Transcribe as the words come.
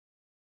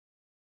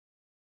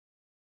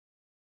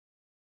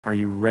Are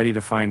you ready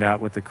to find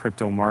out what the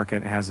crypto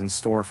market has in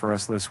store for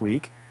us this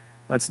week?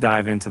 Let's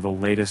dive into the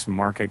latest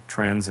market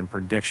trends and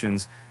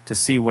predictions to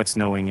see what's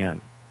snowing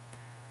in.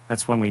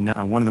 That's when we know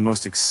one of the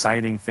most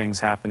exciting things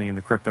happening in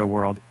the crypto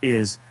world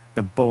is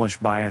the bullish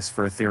bias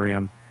for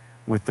Ethereum.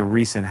 With the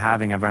recent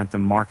halving event, the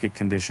market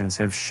conditions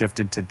have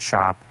shifted to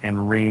chop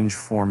and range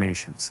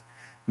formations,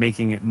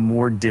 making it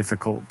more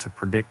difficult to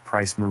predict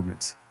price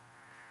movements.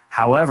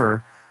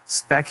 However,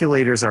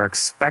 speculators are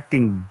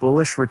expecting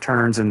bullish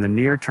returns in the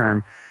near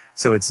term,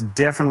 so it's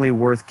definitely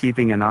worth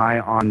keeping an eye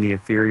on the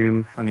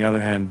Ethereum. On the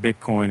other hand,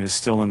 Bitcoin is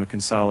still in the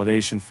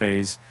consolidation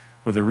phase,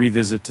 with a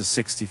revisit to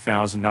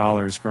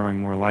 $60,000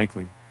 growing more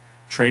likely.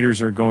 Traders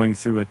are going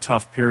through a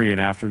tough period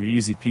after the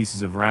easy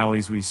pieces of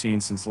rallies we've seen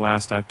since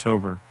last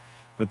October,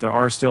 but there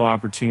are still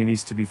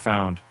opportunities to be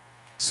found.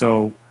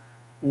 So,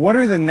 what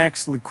are the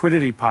next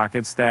liquidity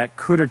pockets that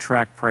could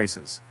attract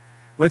prices?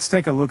 Let's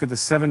take a look at the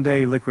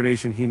 7-day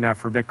liquidation heat map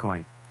for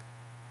Bitcoin.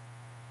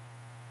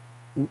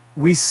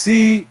 We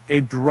see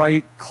a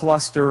bright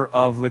cluster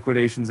of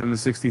liquidations in the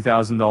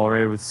 $60,000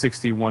 area with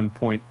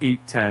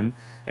 61.810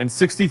 and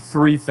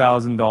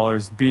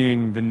 $63,000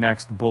 being the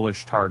next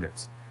bullish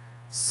targets.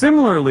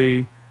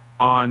 Similarly,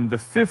 on the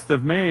 5th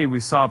of May, we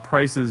saw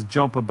prices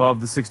jump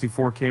above the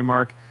 64K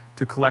mark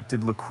to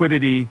collected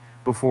liquidity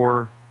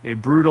before a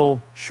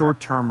brutal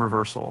short-term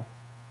reversal.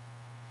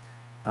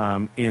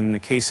 In the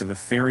case of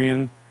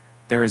Ethereum,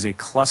 there is a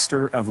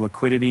cluster of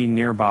liquidity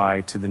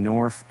nearby to the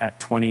north at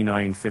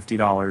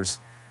 $29.50,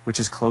 which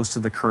is close to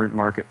the current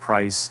market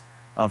price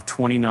of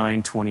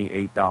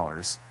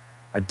 $29.28.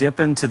 A dip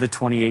into the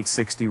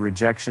 $28.60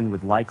 rejection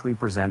would likely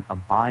present a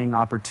buying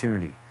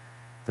opportunity.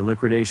 The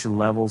liquidation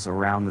levels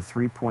around the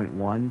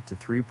 3.1 to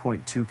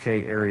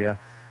 3.2K area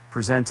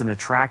present an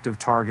attractive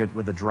target,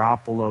 with a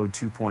drop below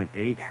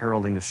 2.8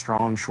 heralding a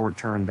strong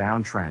short-term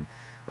downtrend.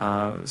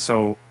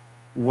 So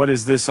what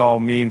does this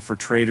all mean for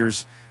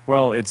traders?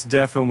 Well, it's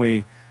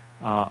definitely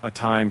a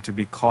time to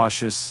be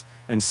cautious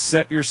and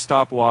set your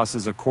stop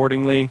losses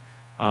accordingly.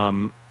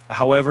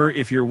 However,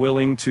 if you're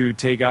willing to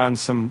take on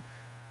some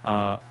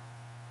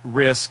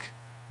risk,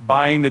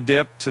 buying the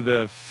dip to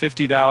the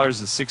 $50,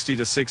 the 60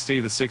 to 60,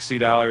 the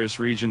 $60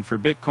 region for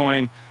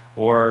Bitcoin,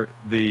 or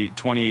the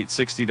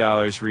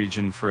 $28.60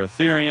 region for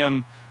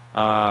Ethereum,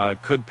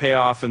 could pay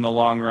off in the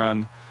long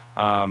run.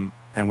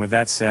 And with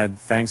that said,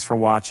 thanks for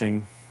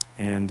watching,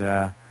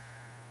 and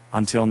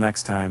until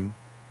next time,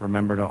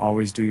 remember to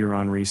always do your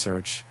own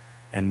research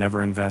and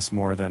never invest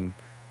more than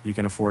you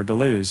can afford to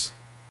lose.